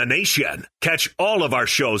lineup in the nation. Catch all of our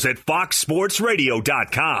shows at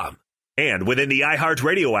foxsportsradio.com. And within the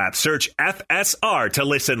iHeartRadio app, search FSR to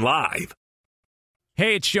listen live.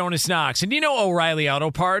 Hey, it's Jonas Knox, and O'Reilly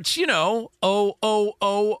Auto Parts, O'Reilly,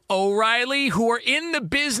 who are in the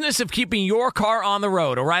business of keeping your car on the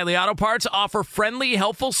road. O'Reilly Auto Parts offer friendly,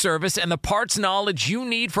 helpful service and the parts knowledge you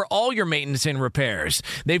need for all your maintenance and repairs.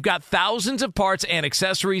 They've got thousands of parts and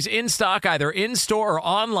accessories in stock, either in-store or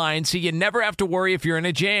online, so you never have to worry if you're in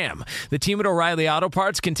a jam. The team at O'Reilly Auto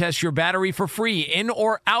Parts can test your battery for free in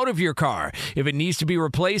or out of your car. If it needs to be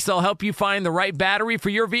replaced, they'll help you find the right battery for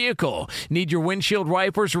your vehicle. Need your windshield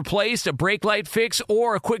wipers replaced, a brake light fix,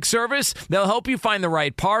 or a quick service? They'll help you find the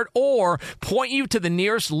right part or point you to the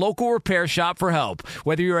nearest local repair shop for help.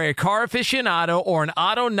 Whether you're a car aficionado or an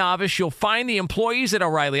auto novice, you'll find the employees at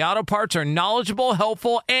O'Reilly Auto Parts are knowledgeable,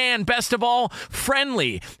 helpful, and best of all,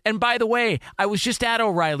 friendly. And by the way, I was just at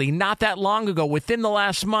O'Reilly not that long ago, within the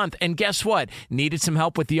last month, and guess what? Needed some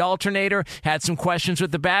help with the alternator, had some questions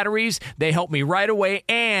with the batteries. They helped me right away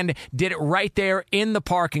and did it right there in the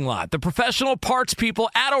parking lot. The professional parts people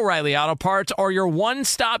at O'Reilly Auto Parts are your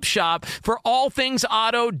one-stop shop for all things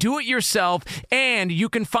auto, do-it-yourself, and you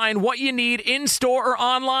can find what you need in-store or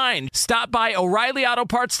online. Stop by O'Reilly Auto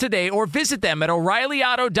Parts today or visit them at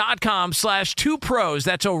O'ReillyAuto.com/2pros.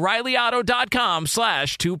 That's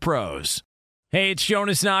O'ReillyAuto.com/2pros. Hey, it's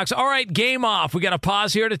Jonas Knox. All right, game off. We got to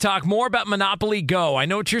pause here to talk more about Monopoly Go. I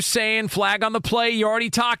know what you're saying, flag on the play. You already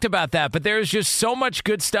talked about that, but there's just so much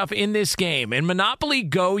good stuff in this game. In Monopoly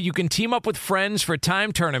Go, you can team up with friends for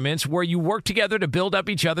time tournaments where you work together to build up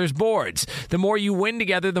each other's boards. The more you win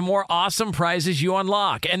together, the more awesome prizes you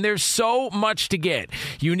unlock. And there's so much to get.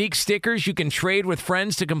 Unique stickers you can trade with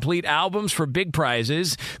friends to complete albums for big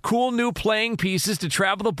prizes. Cool new playing pieces to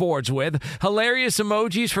travel the boards with. Hilarious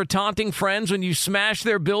emojis for taunting friends when you smash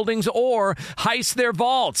their buildings or heist their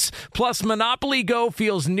vaults. Plus, Monopoly Go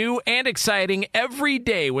feels new and exciting every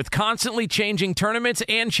day with constantly changing tournaments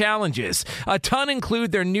and challenges. A ton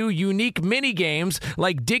include their new unique mini games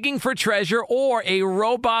like digging for treasure or a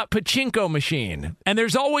robot pachinko machine. And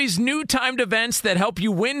there's always new timed events that help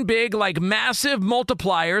you win big, like massive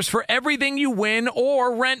multipliers for everything you win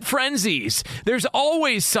or rent frenzies. There's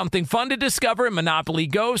always something fun to discover in Monopoly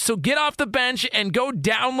Go, so get off the bench and go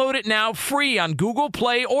download it now free on Google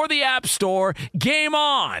Play or the App Store. Game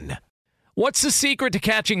on! What's the secret to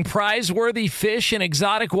catching prize-worthy fish in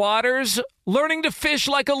exotic waters? Learning to fish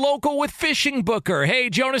like a local with Fishing Booker. Hey,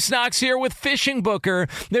 Jonas Knox here with Fishing Booker.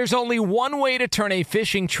 There's only one way to turn a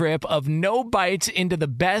fishing trip of no bites into the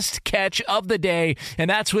best catch of the day, and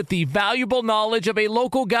that's with the valuable knowledge of a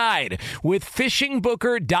local guide. With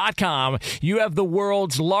FishingBooker.com, you have the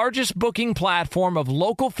world's largest booking platform of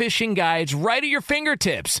local fishing guides right at your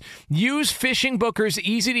fingertips. Use Fishing Booker's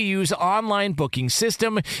easy-to-use online booking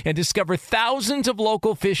system and discover thousands of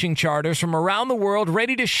local fishing charters from around the world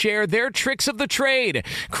ready to share their tricks of the trade.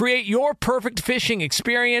 Create your perfect fishing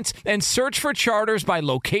experience and search for charters by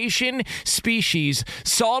location, species,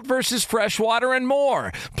 salt versus freshwater, and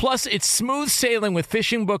more. Plus, it's smooth sailing with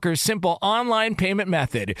Fishing Booker's simple online payment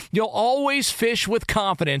method. You'll always fish with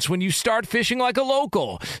confidence when you start fishing like a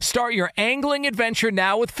local. Start your angling adventure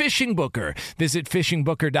now with Fishing Booker. Visit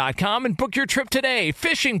FishingBooker.com and book your trip today.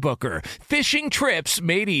 Fishing Booker. Fishing trips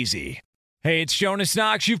made easy. Hey, it's Jonas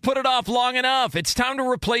Knox. You've put it off long enough. It's time to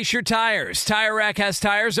replace your tires. Tire Rack has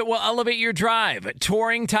tires that will elevate your drive.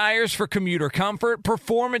 Touring tires for commuter comfort,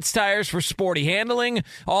 performance tires for sporty handling,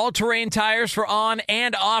 all-terrain tires for on-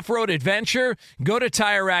 and off-road adventure. Go to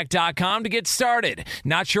TireRack.com to get started.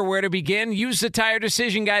 Not sure where to begin? Use the Tire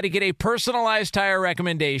Decision Guide to get a personalized tire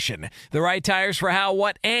recommendation. The right tires for how,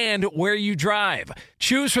 what, and where you drive.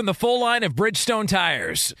 Choose from the full line of Bridgestone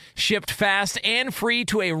tires. Shipped fast and free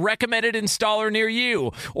to a recommended installer near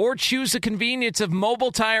you, or choose the convenience of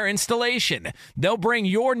mobile tire installation. They'll bring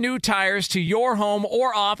your new tires to your home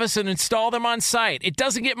or office and install them on site. It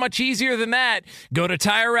doesn't get much easier than that. Go to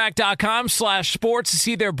TireRack.com/sports to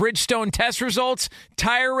see their Bridgestone test results,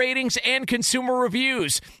 tire ratings, and consumer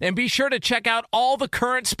reviews. And be sure to check out all the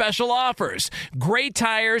current special offers. Great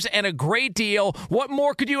tires and a great deal. What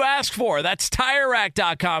more could you ask for? That's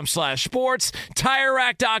TireRack.com/sports.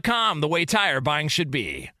 TireRack.com, the way tire buying should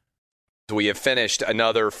be. We have finished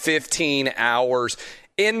another 15 hours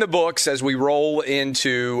in the books as we roll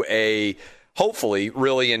into a hopefully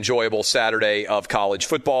really enjoyable Saturday of college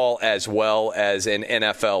football, as well as an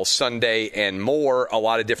NFL Sunday and more. A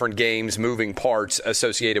lot of different games, moving parts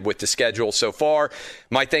associated with the schedule so far.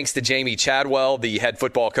 My thanks to Jamie Chadwell, the head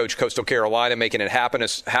football coach, Coastal Carolina, making it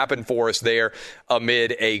happen for us there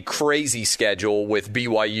amid a crazy schedule with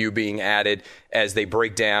BYU being added as they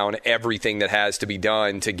break down everything that has to be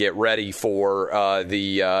done to get ready for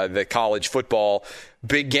the college football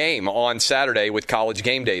big game on Saturday with College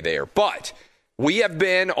Game Day there. But we have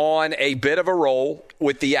been on a bit of a roll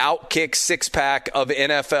with the Outkick six-pack of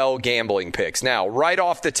NFL gambling picks. Now, right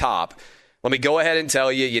off the top, let me go ahead and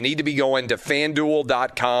tell you, you need to be going to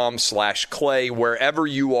FanDuel.com/Clay wherever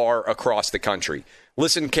you are across the country.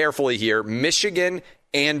 Listen carefully here. Michigan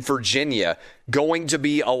and Virginia going to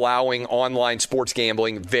be allowing online sports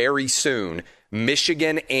gambling very soon.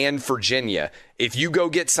 Michigan and Virginia. If you go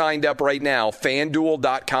get signed up right now,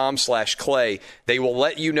 FanDuel.com/Clay, they will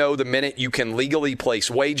let you know the minute you can legally place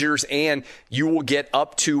wagers, and you will get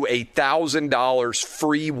up to $1,000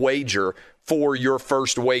 free wager for your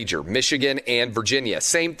first wager. Michigan and Virginia.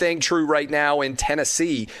 Same thing true right now in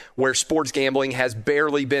Tennessee, where sports gambling has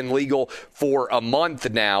barely been legal for a month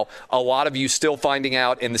now. A lot of you still finding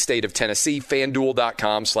out in the state of Tennessee.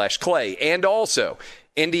 FanDuel.com/Clay. And also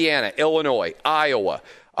Indiana, Illinois, Iowa.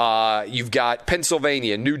 You've got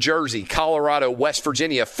Pennsylvania, New Jersey, Colorado, West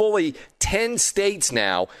Virginia, fully 10 states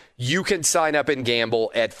now. You can sign up and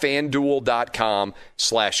gamble at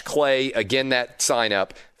FanDuel.com/Clay. Again, that sign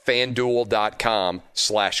up,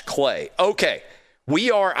 FanDuel.com/Clay. Okay,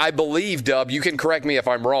 we are, I believe, Dub, you can correct me if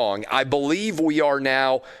I'm wrong, I believe we are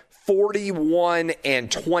now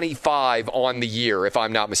 41-25 on the year, if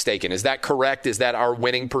I'm not mistaken. Is that correct? Is that our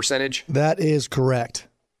winning percentage? That is correct.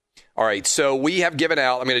 All right, so we have given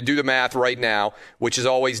out, I'm going to do the math right now, which is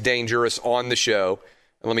always dangerous on the show.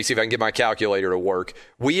 Let me see if I can get my calculator to work.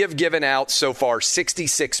 We have given out so far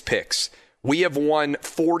 66 picks. We have won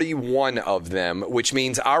 41 of them, which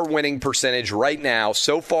means our winning percentage right now,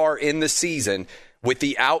 so far in the season, with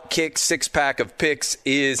the Outkick six-pack of picks,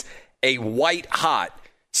 is a white-hot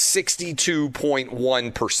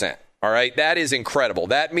 62.1%. All right, that is incredible.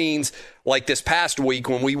 That means, like this past week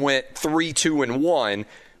when we went 3-2-1,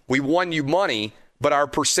 we won you money, but our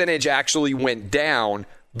percentage actually went down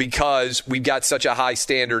because we've got such a high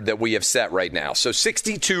standard that we have set right now. So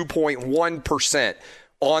 62.1%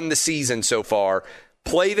 on the season so far.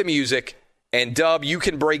 Play the music, and Dub, you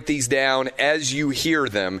can break these down as you hear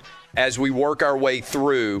them as we work our way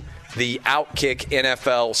through the Outkick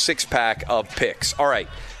NFL six-pack of picks. All right,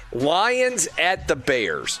 Lions at the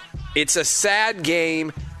Bears. It's a sad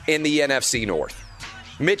game in the NFC North.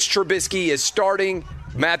 Mitch Trubisky is starting.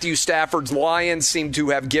 Matthew Stafford's Lions seem to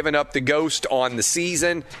have given up the ghost on the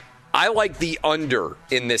season. I like the under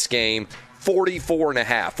in this game,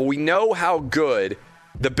 44.5. We know how good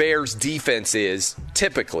the Bears' defense is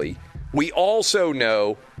typically. We also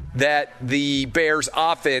know that the Bears'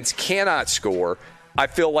 offense cannot score. I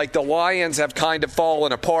feel like the Lions have kind of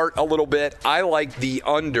fallen apart a little bit. I like the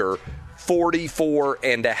under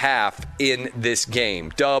 44.5 in this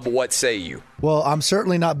game. Dub, what say you? Well, I'm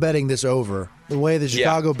certainly not betting this over. The way the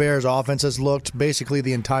Chicago Bears offense has looked basically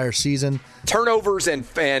the entire season. Turnovers and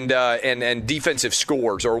defensive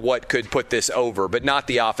scores are what could put this over, but not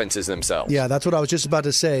the offenses themselves. Yeah, that's what I was just about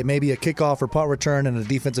to say. Maybe a kickoff or punt return and a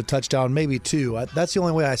defensive touchdown, maybe two. That's the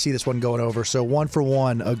only way I see this one going over. So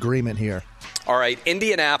 1-for-1 agreement here. All right,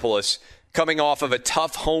 Indianapolis, coming off of a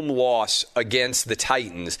tough home loss against the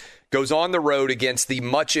Titans, goes on the road against the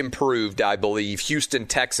much improved, I believe, Houston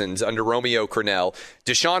Texans under Romeo Crennel.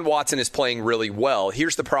 Deshaun Watson is playing really well.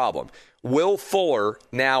 Here's the problem. Will Fuller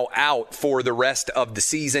now out for the rest of the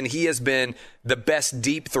season. He has been the best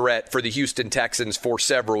deep threat for the Houston Texans for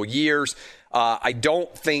several years. I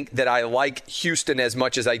don't think that I like Houston as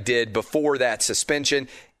much as I did before that suspension.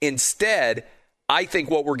 Instead, I think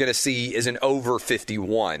what we're going to see is an over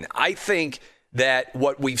 51. I think that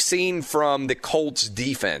what we've seen from the Colts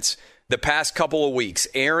defense the past couple of weeks,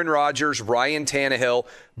 Aaron Rodgers, Ryan Tannehill,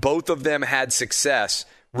 both of them had success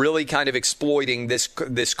really kind of exploiting this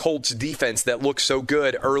Colts defense that looks so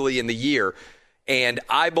good early in the year. And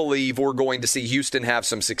I believe we're going to see Houston have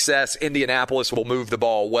some success. Indianapolis will move the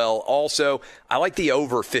ball well. Also, I like the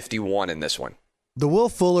over 51 in this one. The Will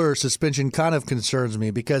Fuller suspension kind of concerns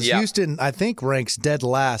me because Houston, I think, ranks dead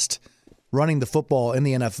last running the football in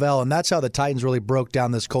the NFL, and that's how the Titans really broke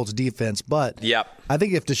down this Colts defense. But I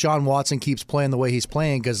think if Deshaun Watson keeps playing the way he's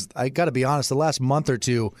playing, because I got to be honest, the last month or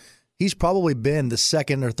two, he's probably been the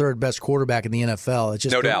second or third best quarterback in the NFL. It's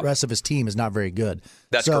just the rest of his team is not very good.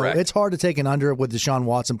 That's correct. It's hard to take an under with Deshaun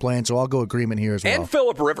Watson playing, so I'll go agreement here as well. And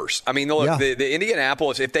Phillip Rivers. I mean, look, the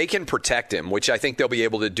Indianapolis, if they can protect him, which I think they'll be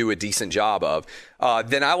able to do a decent job of,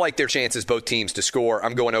 then I like their chances, both teams, to score.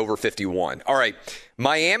 I'm going over 51. All right,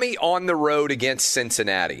 Miami on the road against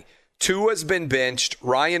Cincinnati. Tua's been benched.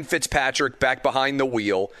 Ryan Fitzpatrick back behind the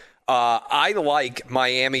wheel. I like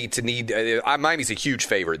Miami to need Miami's a huge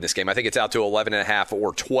favorite in this game. I think it's out to 11.5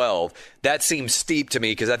 or 12. That seems steep to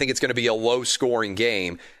me because I think it's going to be a low-scoring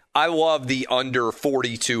game. I love the under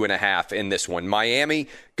 42.5 in this one. Miami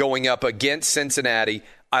going up against Cincinnati.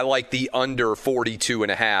 I like the under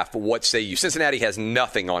 42.5. What say you? Cincinnati has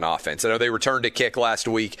nothing on offense. I know they returned a kick last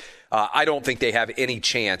week. I don't think they have any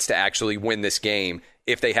chance to actually win this game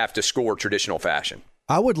if they have to score traditional fashion.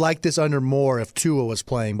 I would like this under more if Tua was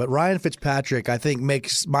playing, but Ryan Fitzpatrick, I think,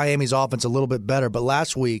 makes Miami's offense a little bit better. But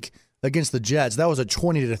last week against the Jets, that was a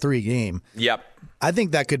 20-3 game. Yep. I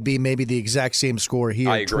think that could be maybe the exact same score here,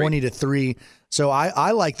 I agree. 20-3. So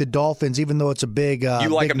I like the Dolphins, even though it's a big you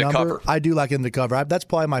like big them to number. cover. I do like them to cover. That's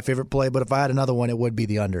probably my favorite play, but if I had another one, it would be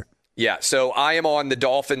the under. Yeah, so I am on the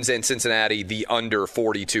Dolphins and Cincinnati, the under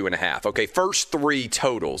 42.5. Okay, first three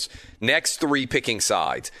totals. Next three picking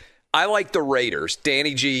sides. I like the Raiders,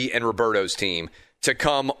 Danny G and Roberto's team, to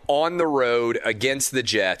come on the road against the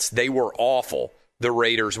Jets. They were awful, the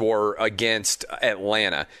Raiders were, against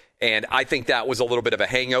Atlanta. And I think that was a little bit of a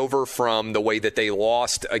hangover from the way that they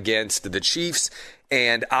lost against the Chiefs.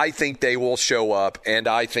 And I think they will show up, and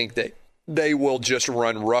I think that they will just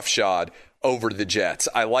run roughshod over the Jets.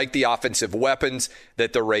 I like the offensive weapons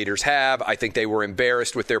that the Raiders have. I think they were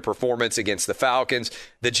embarrassed with their performance against the Falcons.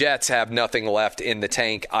 The Jets have nothing left in the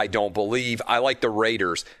tank, I don't believe. I like the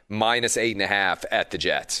Raiders minus 8.5 at the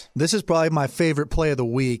Jets. This is probably my favorite play of the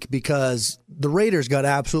week because the Raiders got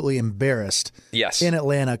absolutely embarrassed in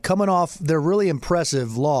Atlanta, coming off their really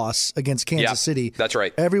impressive loss against Kansas City. That's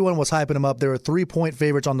right. Everyone was hyping them up. They were 3-point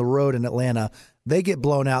favorites on the road in Atlanta. They get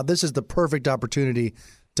blown out. This is the perfect opportunity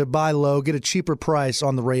to buy low, get a cheaper price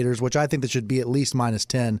on the Raiders, which I think that should be at least minus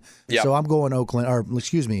 10. Yep. So I'm going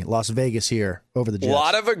Las Vegas here over the Jets. A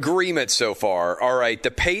lot of agreement so far. All right, the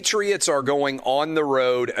Patriots are going on the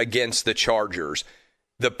road against the Chargers.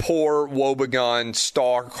 The poor, woebegone,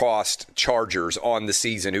 star-crossed Chargers on the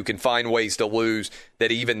season who can find ways to lose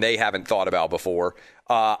that even they haven't thought about before.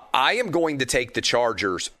 I am going to take the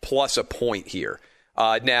Chargers plus a point here.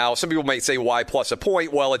 Now, some people might say, why plus a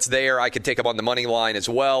point? Well, it's there. I could take them on the money line as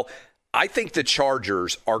well. I think the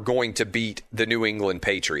Chargers are going to beat the New England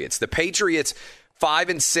Patriots. The Patriots,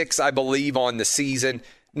 5-6, I believe, on the season.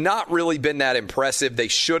 Not really been that impressive. They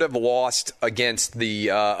should have lost against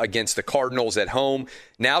the Cardinals at home.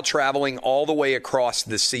 Now traveling all the way across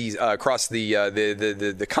the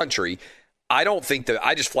country.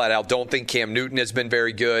 I just flat out don't think Cam Newton has been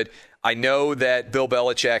very good. I know that Bill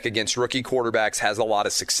Belichick against rookie quarterbacks has a lot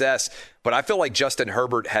of success, but I feel like Justin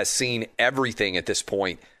Herbert has seen everything at this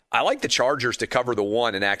point. I like the Chargers to cover the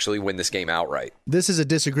one and actually win this game outright. This is a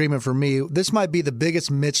disagreement for me. This might be the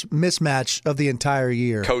biggest mismatch of the entire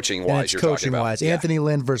year. Coaching-wise, you're talking about. Yeah. Anthony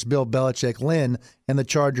Lynn versus Bill Belichick. Lynn and the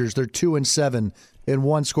Chargers, they're 2-7 in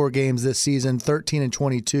one-score games this season,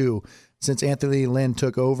 13-22 since Anthony Lynn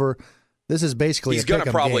took over. This is basically he's going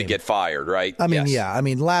to probably get fired, right? I mean, yeah. I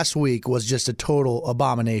mean, last week was just a total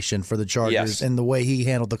abomination for the Chargers and the way he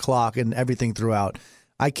handled the clock and everything throughout.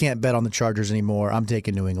 I can't bet on the Chargers anymore. I'm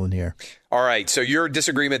taking New England here. All right, so your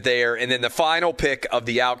disagreement there. And then the final pick of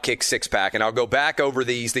the Outkick six-pack, and I'll go back over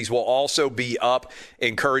these. These will also be up.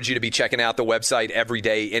 Encourage you to be checking out the website every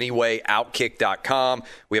day anyway, Outkick.com.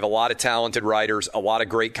 We have a lot of talented writers, a lot of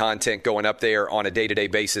great content going up there on a day-to-day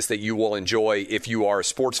basis that you will enjoy if you are a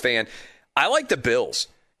sports fan. I like the Bills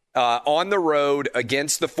on the road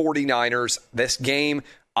against the 49ers. This game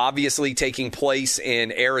obviously taking place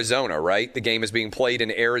in Arizona, right? The game is being played in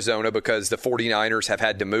Arizona because the 49ers have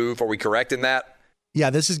had to move. Are we correct in that? Yeah,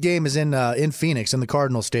 this game is in Phoenix, in the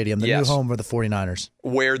Cardinal Stadium, the new home for the 49ers.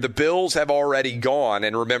 Where the Bills have already gone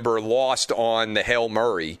and, remember, lost on the Hail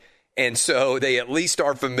Murray. And so they at least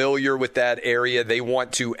are familiar with that area. They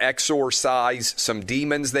want to exorcise some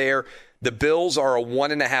demons there. The Bills are a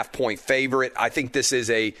 1.5-point favorite. I think this is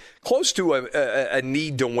a close to a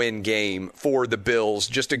need-to-win game for the Bills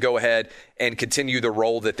just to go ahead and continue the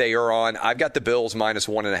role that they are on. I've got the Bills minus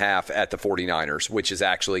 1.5 at the 49ers, which is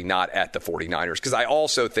actually not at the 49ers, because I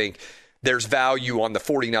also think there's value on the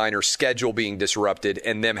 49ers schedule being disrupted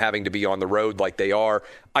and them having to be on the road like they are.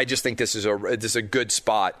 I just think this is a good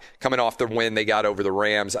spot. Coming off the win they got over the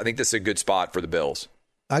Rams, I think this is a good spot for the Bills.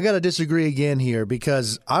 I got to disagree again here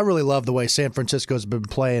because I really love the way San Francisco's been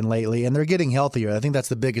playing lately, and they're getting healthier. I think that's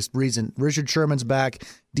the biggest reason. Richard Sherman's back.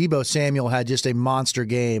 Deebo Samuel had just a monster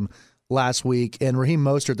game last week, and Raheem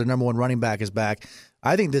Mostert, their number one running back, is back.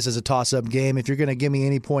 I think this is a toss-up game. If you're going to give me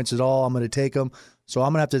any points at all, I'm going to take them. So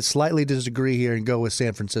I'm going to have to slightly disagree here and go with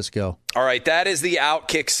San Francisco. All right, that is the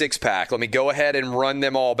Outkick six-pack. Let me go ahead and run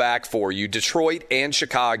them all back for you. Detroit and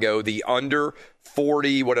Chicago, the under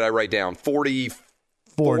 40, what did I write down? 44.5.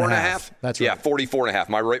 That's right. Yeah, 44.5.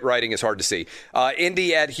 My writing is hard to see.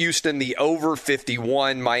 Indy at Houston, the over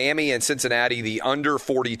 51. Miami and Cincinnati, the under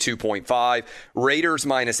 42.5. Raiders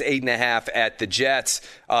minus 8.5 at the Jets.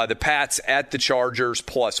 The Pats at the Chargers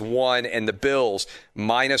 +1. And the Bills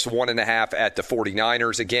minus 1.5 at the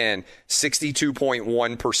 49ers. Again,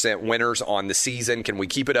 62.1% winners on the season. Can we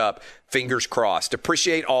keep it up? Fingers crossed.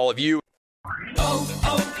 Appreciate all of you.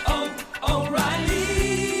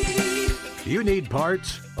 You need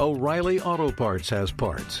parts? O'Reilly Auto Parts has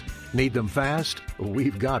parts. Need them fast?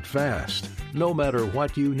 We've got fast. No matter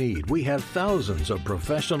what you need, we have thousands of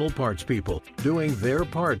professional parts people doing their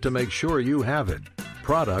part to make sure you have it.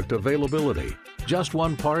 Product availability. Just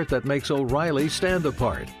one part that makes O'Reilly stand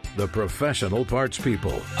apart. The professional parts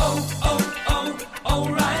people.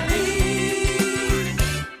 O'Reilly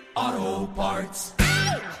Auto Parts.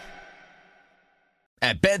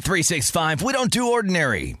 At Bet365, we don't do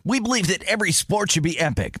ordinary. We believe that every sport should be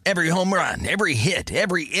epic. Every home run, every hit,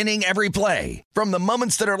 every inning, every play. From the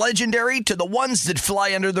moments that are legendary to the ones that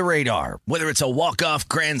fly under the radar. Whether it's a walk-off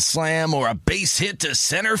grand slam or a base hit to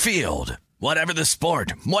center field. Whatever the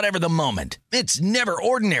sport, whatever the moment, it's never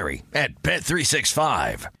ordinary at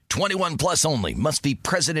Bet365. 21 plus only. Must be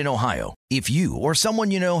present in Ohio. If you or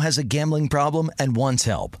someone you know has a gambling problem and wants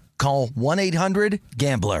help, call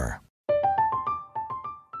 1-800-GAMBLER.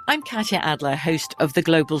 I'm Katya Adler, host of The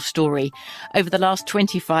Global Story. Over the last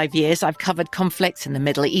 25 years, I've covered conflicts in the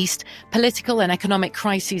Middle East, political and economic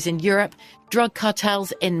crises in Europe, drug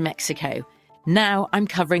cartels in Mexico. Now I'm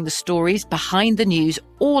covering the stories behind the news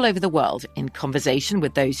all over the world in conversation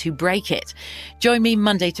with those who break it. Join me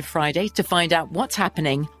Monday to Friday to find out what's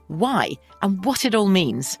happening, why, and what it all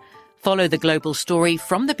means. Follow The Global Story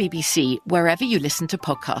from the BBC wherever you listen to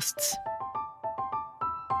podcasts.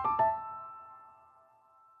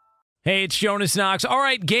 Hey, it's Jonas Knox. All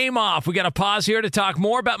right, game off. We got to pause here to talk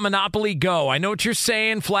more about Monopoly Go. I know what you're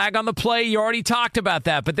saying, flag on the play. You already talked about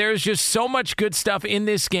that, but there's just so much good stuff in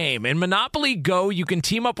this game. In Monopoly Go, you can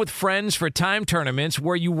team up with friends for time tournaments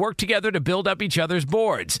where you work together to build up each other's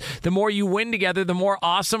boards. The more you win together, the more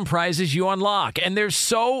awesome prizes you unlock. And there's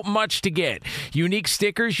so much to get. Unique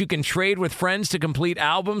stickers you can trade with friends to complete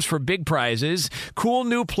albums for big prizes. Cool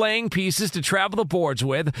new playing pieces to travel the boards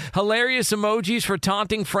with. Hilarious emojis for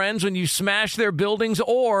taunting friends when you smash their buildings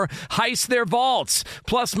or heist their vaults.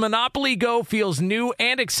 Plus, Monopoly Go feels new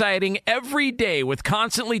and exciting every day with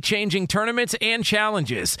constantly changing tournaments and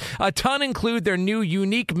challenges. A ton include their new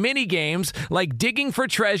unique mini games like digging for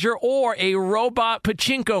treasure or a robot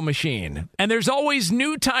pachinko machine. And there's always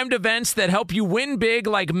new timed events that help you win big,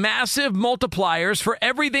 like massive multipliers for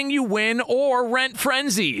everything you win or rent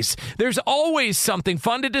frenzies. There's always something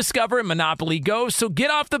fun to discover in Monopoly Go, so get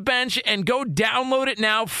off the bench and go download it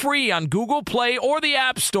now free on Google Play or the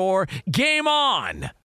App Store. Game on!